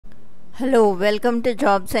Hello welcome to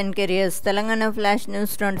jobs and careers Telangana flash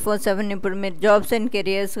news 24/7 ఇప్పుడు మీరు jobs and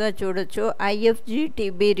కెరియర్స్గా చూడొచ్చు.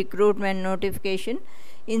 IFGTB recruitment notification,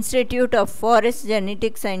 institute of forest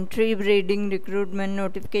genetics and tree breeding recruitment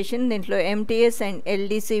notification. దీంట్లో MTS and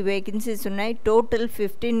LDC vacancies ఉన్నాయి. Total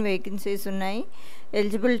 15 vacancies ఉన్నాయి.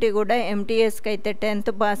 Eligibility కూడా MTSకి అయితే 10th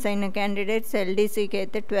pass అయిన candidates, LDCకి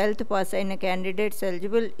అయితే 12th పాస్ అయిన క్యాండిడేట్స్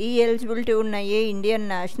ఎలిజిబుల్. ఈ ఎలిజిబిలిటీ ఉన్న ఏ ఇండియన్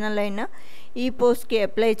నేషనల్ అయినా ఈ పోస్ట్కి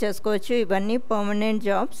అప్లై చేసుకోవచ్చు. ఇవన్నీ పర్మనెంట్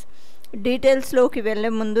జాబ్స్. డీటెయిల్స్లోకి వెళ్ళే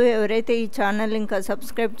ముందు ఎవరైతే ఈ ఛానల్ ఇంకా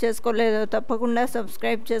సబ్స్క్రైబ్ చేసుకోలేదో తప్పకుండా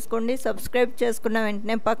సబ్స్క్రైబ్ చేసుకోండి. సబ్స్క్రైబ్ చేసుకున్న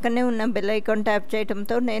వెంటనే పక్కనే ఉన్న బెల్ ఐకాన్ ట్యాప్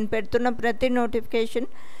చేయడంతో నేను పెడుతున్న ప్రతి నోటిఫికేషన్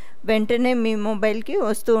వెంటనే మీ మొబైల్కి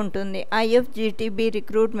వస్తూ ఉంటుంది. IFGTB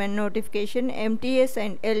recruitment notification, MTS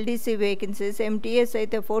and LDC vacancies. MTS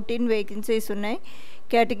అయితే 14 వేకెన్సీస్ ఉన్నాయి.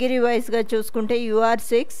 కేటగిరీ వైజ్గా చూసుకుంటే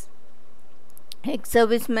UR6, ex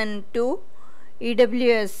service men 2,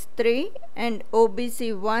 EWS 3 and OBC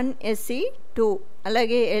 1, SC 2.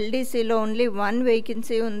 అలాగే LDCలో ఓన్లీ 1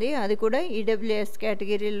 వేకెన్సీ ఉంది, అది కూడా EWS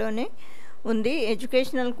కేటగిరీలోనే ఉంది.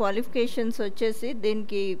 ఎడ్యుకేషనల్ క్వాలిఫికేషన్స్ వచ్చేసి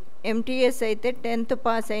దీనికి MTS అయితే 10th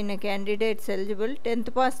పాస్ అయిన క్యాండిడేట్స్ ఎలిజిబుల్. 10th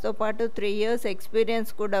పాస్తో పాటు 3 years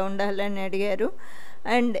ఎక్స్పీరియన్స్ కూడా ఉండాలని అడిగారు.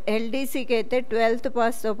 అండ్ LDCకి అయితే 12th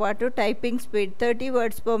పాస్తో పాటు typing speed 30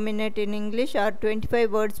 words per minute in English are 25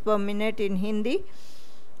 words per minute in Hindi.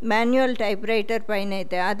 Manual type writer పైన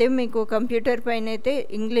అయితే, అదే మీకు కంప్యూటర్ పైన అయితే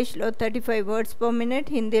ఇంగ్లీష్లో 35 words per minute,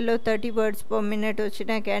 హిందీలో 30 words per minute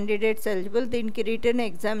వచ్చిన క్యాండిడేట్స్ ఎలిజిబుల్. దీనికి రిటర్న్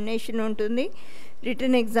ఎగ్జామినేషన్ ఉంటుంది.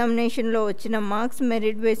 రిటర్న్ ఎగ్జామినేషన్లో వచ్చిన మార్క్స్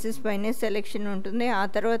మెరిట్ బేసిస్ పైనే సెలెక్షన్ ఉంటుంది. ఆ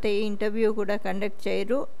తర్వాత ఏ ఇంటర్వ్యూ కూడా కండక్ట్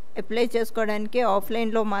చేయరు. అప్లై చేసుకోవడానికి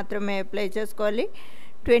ఆఫ్లైన్లో మాత్రమే అప్లై చేసుకోవాలి.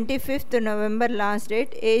 25th November last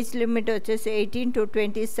date. Age limit వచ్చేసి 18 to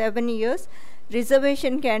 27 years.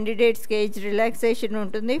 రిజర్వేషన్ క్యాండిడేట్స్కి ఏజ్ రిలాక్సేషన్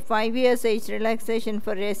ఉంటుంది. 5 years age relaxation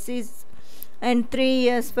for SCs and 3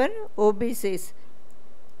 years for OBCs.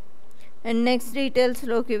 And next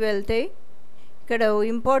డీటెయిల్స్లోకి వెళ్తే ఇక్కడ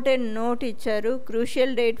ఇంపార్టెంట్ నోట్ ఇచ్చారు.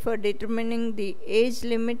 Crucial date for determining the age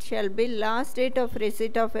limit shall be last date of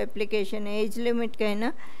receipt of application. Age లిమిట్కైనా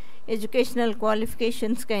educational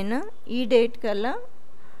క్వాలిఫికేషన్స్కైనా ఈ date కల్లా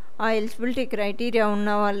ఆ eligibility criteria ఉన్న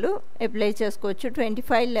వాళ్ళు apply చేసుకోవచ్చు.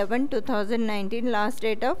 25/11/2019 లాస్ట్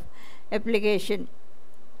డేట్ ఆఫ్ అప్లికేషన్.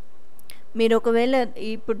 మీరు ఒకవేళ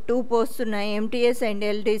ఇప్పుడు 2 పోస్ట్ ఉన్నాయి, MTS అండ్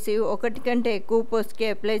LDC, ఒకటి కంటే ఎక్కువ పోస్ట్కి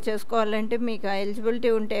అప్లై చేసుకోవాలంటే మీకు ఆ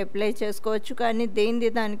ఎలిజిబిలిటీ ఉంటే అప్లై చేసుకోవచ్చు. కానీ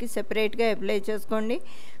దానికి సెపరేట్గా అప్లై చేసుకోండి.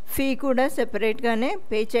 ఫీ కూడా సెపరేట్గానే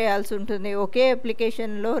పే చేయాల్సి ఉంటుంది. ఒకే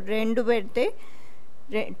అప్లికేషన్లో 2 పెడితే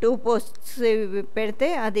 2 పోస్ట్స్ పెడితే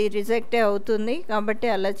అది రిజెక్టే అవుతుంది. కాబట్టి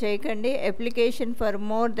అలా చేయకండి. Application for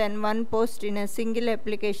more than 1 post in a single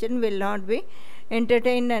application will not be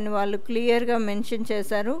entertained అని వాళ్ళు క్లియర్గా మెన్షన్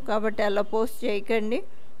చేశారు. కాబట్టి అలా పోస్ట్ చేయకండి.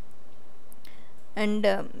 అండ్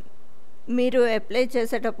మీరు అప్లై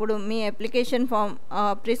చేసేటప్పుడు మీ అప్లికేషన్ ఫామ్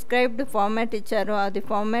ప్రిస్క్రైబ్డ్ ఫార్మాట్ ఇచ్చారు, అది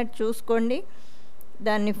ఫార్మాట్ చూసుకోండి.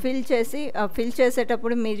 దాన్ని ఫిల్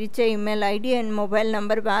చేసేటప్పుడు మీరు ఇచ్చే email ID and mobile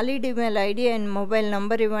number, valid email ID and mobile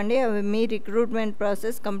number ఇవ్వండి. అవి మీ రిక్రూట్మెంట్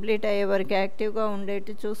ప్రాసెస్ కంప్లీట్ అయ్యే వరకు యాక్టివ్గా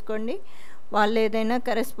ఉండేట్టు చూసుకోండి. వాళ్ళు ఏదైనా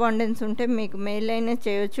కరెస్పాండెన్స్ ఉంటే మీకు మెయిల్ అయినా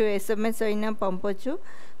చేయొచ్చు, SMS అయినా పంపొచ్చు.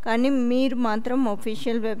 కానీ మీరు మాత్రం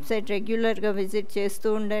ఒఫీషియల్ వెబ్సైట్ రెగ్యులర్గా విజిట్ చేస్తూ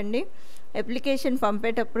ఉండండి. అప్లికేషన్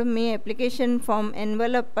పంపేటప్పుడు మీ అప్లికేషన్ ఫామ్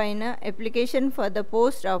ఎన్వలప్ పైన application for the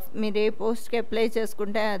post of, మీరు ఏ పోస్ట్కి అప్లై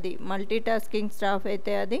చేసుకుంటే అది, మల్టీ టాస్కింగ్ స్టాఫ్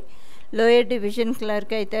అయితే అది, లోయర్ డివిజన్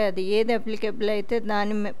క్లర్క్ అయితే అది, ఏది అప్లికేబుల్ అయితే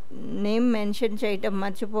దాని నేమ్ మెన్షన్ చేయటం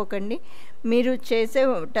మర్చిపోకండి. మీరు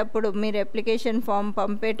చేసేటప్పుడు, మీరు అప్లికేషన్ ఫామ్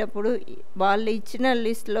పంపేటప్పుడు వాళ్ళు ఇచ్చిన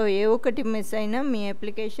లిస్ట్లో ఏ ఒక్కటి మిస్ అయినా మీ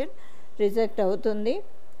అప్లికేషన్ రిజెక్ట్ అవుతుంది.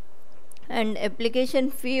 అండ్ అప్లికేషన్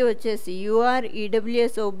ఫీ వచ్చేసి UR,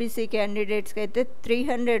 EWS, OBC క్యాండిడేట్స్కి అయితే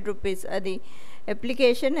 300 rupees. అది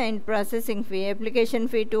application and processing fee. Application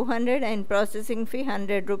fee 200 and processing fee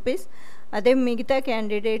 100 rupees. అదే మిగతా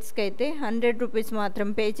క్యాండిడేట్స్కి అయితే 100 rupees మాత్రం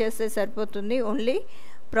పే చేస్తే సరిపోతుంది. ఓన్లీ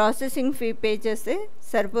ప్రాసెసింగ్ ఫీ పే చేస్తే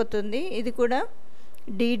సరిపోతుంది. ఇది కూడా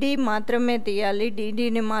DD మాత్రమే తీయాలి,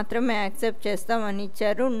 DDని మాత్రమే యాక్సెప్ట్ చేస్తామని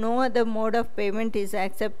ఇచ్చారు. No other mode of payment is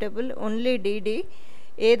acceptable, only DD.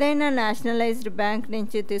 ఏదైనా నేషనలైజ్డ్ బ్యాంక్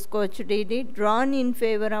నుంచి తీసుకోవచ్చు. DD drawn in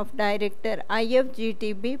favour of director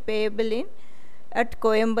IFGTB payable in at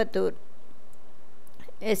Coimbatore.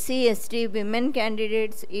 SC, ST, women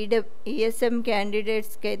candidates, ESM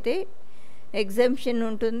క్యాండిడేట్స్కి అయితే ఎగ్జామ్షన్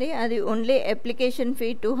ఉంటుంది. అది only application fee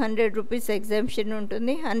 200 rupees exemption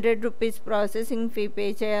ఉంటుంది. 100 rupees processing fee pay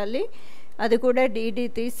చేయాలి. అది కూడా DD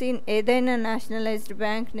తీసి ఏదైనా నేషనలైజ్డ్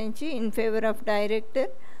బ్యాంక్ నుంచి in favour of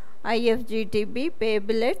director IFGTB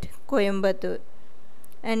payable at Coimbatore.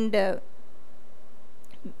 And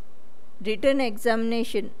written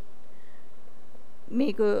examination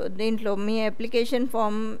మీకు దీంట్లో మీ application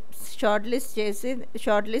form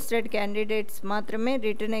short listed candidates మాత్రమే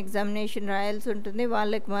రిటర్న్ ఎగ్జామినేషన్ రాయాల్సి ఉంటుంది,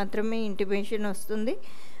 వాళ్ళకి మాత్రమే ఇంటిమేషన్ వస్తుంది.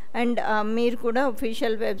 అండ్ మీరు కూడా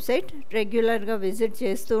అఫీషియల్ వెబ్సైట్ రెగ్యులర్గా విజిట్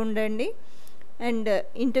చేస్తూ ఉండండి. అండ్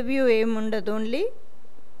ఇంటర్వ్యూ ఏముండదు, ఓన్లీ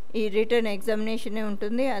ఈ రిటర్న్ ఎగ్జామినేషనే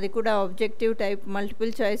ఉంటుంది. అది కూడా objective type,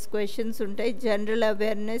 multiple choice questions ఉంటాయి. General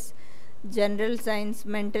awareness, general science,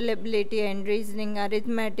 mental ability and reasoning,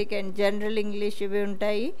 arithmetic and general English ఇవి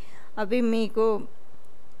ఉంటాయి. అవి మీకు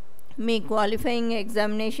మీ క్వాలిఫైయింగ్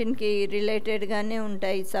ఎగ్జామినేషన్కి రిలేటెడ్గానే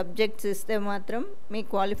ఉంటాయి. సబ్జెక్ట్స్ ఇస్తే మాత్రం మీ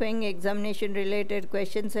క్వాలిఫైయింగ్ ఎగ్జామినేషన్ రిలేటెడ్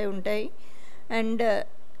క్వశ్చన్సే ఉంటాయి. అండ్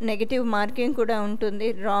నెగిటివ్ మార్కింగ్ కూడా ఉంటుంది.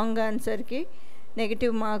 రాంగ్ ఆన్సర్కి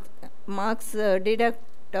నెగిటివ్ మార్క్స్ డిడక్ట్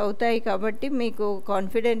అవుతాయి. కాబట్టి మీకు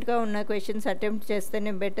కాన్ఫిడెంట్గా ఉన్న క్వశ్చన్స్ అటెంప్ట్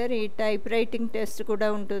చేస్తేనే బెటర్. ఈ టైప్ రైటింగ్ టెస్ట్ కూడా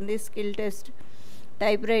ఉంటుంది, స్కిల్ టెస్ట్.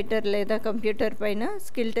 టైప్ రైటర్ లేదా కంప్యూటర్ పైన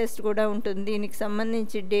స్కిల్ టెస్ట్ కూడా ఉంటుంది. దీనికి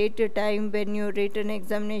సంబంధించి date, time, venue, written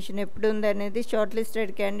examination ఎప్పుడు ఉందనేది షార్ట్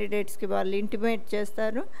లిస్టెడ్ క్యాండిడేట్స్కి వాళ్ళు ఇంటిమేట్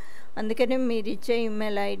చేస్తారు. అందుకనే మీరు ఇచ్చే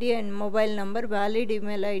email ID and mobile number, valid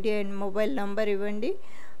email ID and mobile number ఇవ్వండి.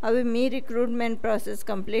 అవి మీ రిక్రూట్మెంట్ ప్రాసెస్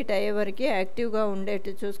కంప్లీట్ అయ్యే వరకు యాక్టివ్గా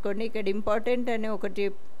ఉండేట్టు చూసుకోండి. ఇక్కడ ఇంపార్టెంట్ అని ఒకటి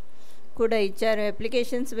కూడా ఇచ్చారు.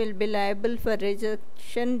 Applications will be liable for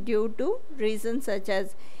rejection due to reasons such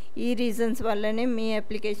as. ఈ రీజన్స్ వల్లనే మీ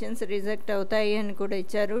అప్లికేషన్స్ రిజెక్ట్ అవుతాయి అని కూడా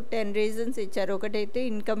ఇచ్చారు. 10 రీజన్స్ ఇచ్చారు. ఒకటైతే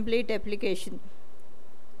ఇన్కంప్లీట్ అప్లికేషన్,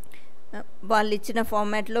 వాళ్ళు ఇచ్చిన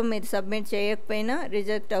ఫార్మాట్లో మీరు సబ్మిట్ చేయకపోయినా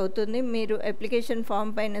రిజెక్ట్ అవుతుంది. మీరు అప్లికేషన్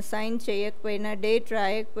ఫామ్ పైన సైన్ చేయకపోయినా, డేట్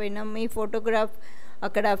రాయకపోయినా, మీ ఫోటోగ్రాఫ్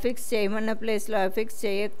అక్కడ అఫిక్స్ చేయమన్న ప్లేస్లో అఫిక్స్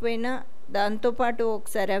చేయకపోయినా, దాంతోపాటు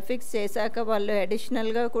ఒకసారి అఫిక్స్ చేశాక వాళ్ళు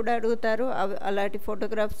అడిషనల్గా కూడా అడుగుతారు. అలాంటి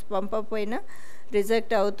ఫోటోగ్రాఫ్స్ పంపకపోయినా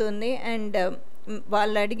రిజెక్ట్ అవుతుంది. అండ్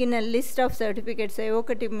వాళ్ళు అడిగిన లిస్ట్ ఆఫ్ సర్టిఫికేట్స్ ఏ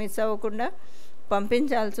ఒకటి మిస్ అవ్వకుండా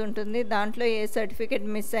పంపించాల్సి ఉంటుంది. దాంట్లో ఏ సర్టిఫికేట్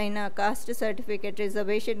మిస్ అయినా, కాస్ట్ సర్టిఫికేట్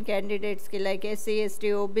రిజర్వేషన్ క్యాండిడేట్స్కి లైక్ ఎస్సీ, ఎస్టీ,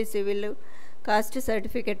 ఓబీసీ వీళ్ళు కాస్ట్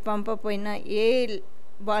సర్టిఫికేట్ పంపకపోయినా,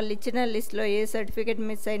 వాళ్ళు ఇచ్చిన లిస్ట్లో ఏ సర్టిఫికేట్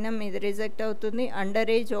మిస్ అయినా మీది రిజెక్ట్ అవుతుంది. అండర్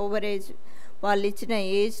ఏజ్, ఓవర్ ఏజ్, వాళ్ళు ఇచ్చిన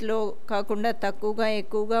ఏజ్లో కాకుండా తక్కువగా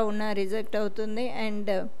ఎక్కువగా ఉన్న రిజెక్ట్ అవుతుంది.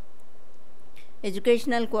 అండ్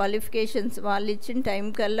ఎడ్యుకేషనల్ క్వాలిఫికేషన్స్ వాళ్ళు ఇచ్చిన టైం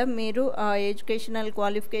కల్లా మీరు ఆ ఎడ్యుకేషనల్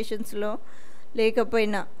క్వాలిఫికేషన్స్లో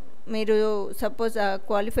లేకపోయినా, మీరు సపోజ్ ఆ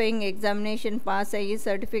క్వాలిఫైయింగ్ ఎగ్జామినేషన్ పాస్ అయ్యి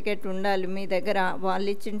సర్టిఫికేట్ ఉండాలి మీ దగ్గర వాళ్ళు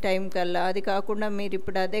ఇచ్చిన టైం కల్లా. అది కాకుండా మీరు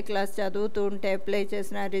ఇప్పుడు అదే క్లాస్ చదువుతూ ఉంటే అప్లై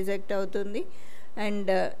చేసినా రిజెక్ట్ అవుతుంది. And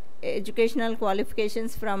educational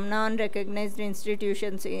qualifications from non recognised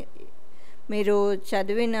institutions, మీరు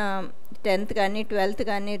చదివిన 10th కానీ 12th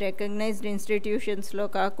కానీ రికగ్నైజ్డ్ ఇన్స్టిట్యూషన్స్లో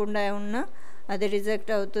కాకుండా ఉన్నా అది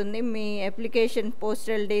రిజెక్ట్ అవుతుంది. మీ అప్లికేషన్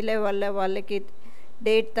పోస్టల్ డీలే వల్ల వాళ్ళకి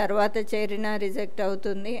డేట్ తర్వాత చేరినా రిజెక్ట్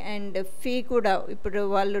అవుతుంది. అండ్ ఫీ కూడా, ఇప్పుడు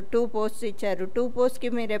వాళ్ళు 2 పోస్ట్స్ ఇచ్చారు, 2 పోస్ట్కి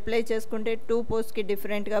మీరు అప్లై చేసుకుంటే 2 పోస్ట్కి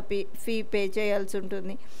డిఫరెంట్గా ఫీ పే చేయాల్సి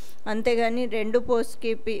ఉంటుంది. అంతేగాని 2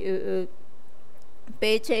 పోస్ట్కి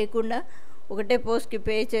పే చేయకుండా ఒకటే పోస్ట్కి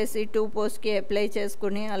పే చేసి 2 పోస్ట్కి అప్లై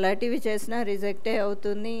చేసుకుని అలాంటివి చేసినా రిజెక్టే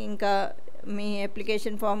అవుతుంది. ఇంకా మీ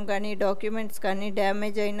అప్లికేషన్ ఫామ్ కానీ డాక్యుమెంట్స్ కానీ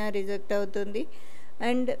డ్యామేజ్ అయినా రిజెక్ట్ అవుతుంది.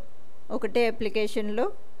 అండ్ ఒకటే అప్లికేషన్లో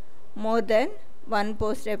మోర్ దెన్ 1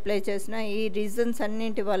 పోస్ట్ అప్లై చేసిన ఈ రీజన్స్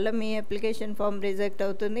అన్నింటి వల్ల మీ అప్లికేషన్ ఫామ్ రిజెక్ట్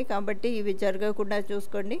అవుతుంది. కాబట్టి ఇవి జరగకుండా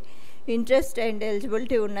చూసుకోండి. ఇంట్రెస్ట్ అండ్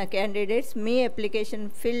ఎలిజిబిలిటీ ఉన్న candidates me application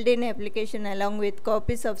filled in application along with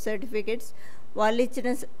copies of certificates వాళ్ళు ఇచ్చిన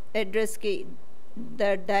అడ్రస్కి the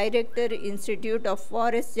director institute of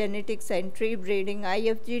forest genetics and tree breeding,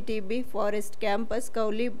 IFGTB forest campus,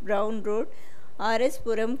 కౌలీ brown road, RS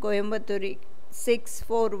పురం, కోయంబత్తూరు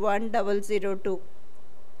 641002.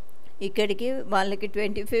 ఇక్కడికి వాళ్ళకి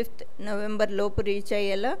 25th నవంబర్ లోపు reach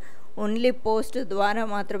అయ్యేలా only post ద్వారా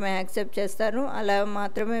మాత్రమే accept చేస్తారు. అలా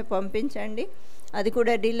మాత్రమే పంపించండి. అది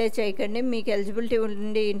కూడా డిలే చేయకండి. మీకు ఎలిజిబిలిటీ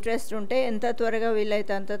ఉండి ఇంట్రెస్ట్ ఉంటే ఎంత త్వరగా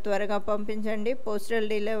వీలైతే అంత త్వరగా పంపించండి. పోస్టల్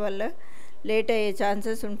డిలే వల్ల లేట్ అయ్యే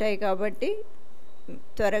ఛాన్సెస్ ఉంటాయి కాబట్టి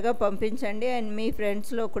త్వరగా పంపించండి. అండ్ మీ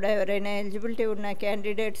ఫ్రెండ్స్లో కూడా ఎవరైనా ఎలిజిబిలిటీ ఉన్న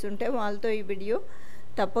క్యాండిడేట్స్ ఉంటే వాళ్ళతో ఈ వీడియో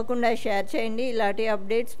తప్పకుండా షేర్ చేయండి. ఇలాంటి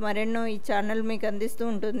అప్డేట్స్ మరెన్నో ఈ ఛానల్ మీకు అందిస్తూ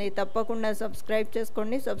ఉంటుంది. తప్పకుండా సబ్స్క్రైబ్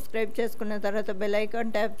చేసుకోండి. సబ్స్క్రైబ్ చేసుకున్న తర్వాత బెల్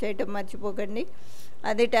ఐకాన్ ట్యాప్ చేయటం మర్చిపోకండి.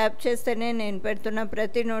 అది ట్యాప్ చేస్తేనే నేను పెడుతున్న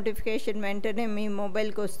ప్రతి నోటిఫికేషన్ వెంటనే మీ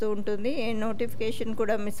మొబైల్కి వస్తూ ఉంటుంది. ఏ నోటిఫికేషన్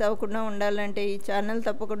కూడా మిస్ అవ్వకుండా ఉండాలంటే ఈ ఛానల్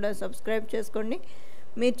తప్పకుండా సబ్స్క్రైబ్ చేసుకోండి.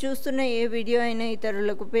 మీరు చూస్తున్న ఏ వీడియో అయినా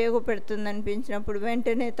ఇతరులకు ఉపయోగపడుతుంది అనిపించినప్పుడు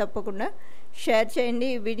వెంటనే తప్పకుండా షేర్ చేయండి.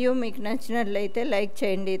 ఈ వీడియో మీకు నచ్చినట్లయితే లైక్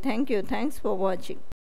చేయండి. Thanks for watching.